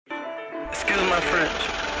Excuse my French.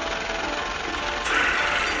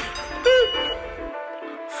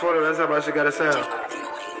 Swear that's how my shit gotta sound.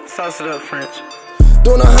 Sauce it up, French.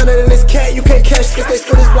 Doing 100 in this cat, you can't catch this. They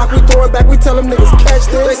spin this block, we throw it back, we tell them niggas catch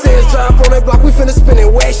this. They say it's dry up on that block, we finna spin it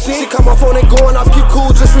wet shit. She come off on it going off, keep cool,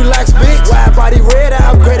 just relax, bitch. Wide body red,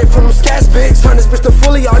 I upgraded from them scats, bitch. Turn this bitch to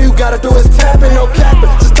fully, all you gotta do is tap it, no capping.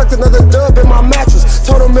 Just tucked another dub in my mattress.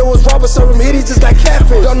 Told him it was raw, but serve him hit, he just got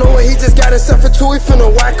catfish. Y'all know what he just got himself into, he finna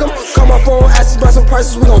whack him. Come off on asses by some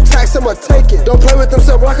prices, we gon' tax him or take it. Don't play with them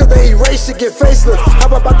sub rockers, they erase shit, get faceless. How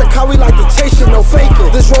about the car, we like to chase shit, no faking.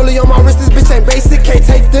 This rollie on my wrist, this bitch ain't basic, can't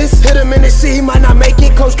take this. Hit him in this shit, he might not make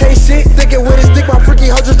it. Coach K shit, thinking with his dick, my freaky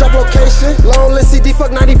hoe just drop location. Long LLCD,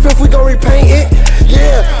 fuck 95th, we gon' repaint it.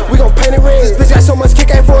 Yeah, we gon' paint it red. This bitch got so much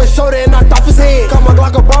kick, ain't for his shoulder and knocked off his head. Got my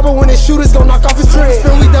Glock a barber when his shooters gon' knock off his dread.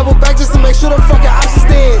 Spin, we double back just to make sure the fucking ops is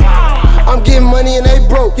dead. I'm getting money and they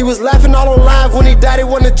broke. He was laughing all on live when he died, it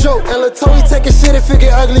wasn't a joke. And Latoe, he taking shit, if it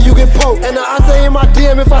get ugly, you get poked. And the Ante in my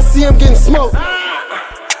DM if I see him getting smoked.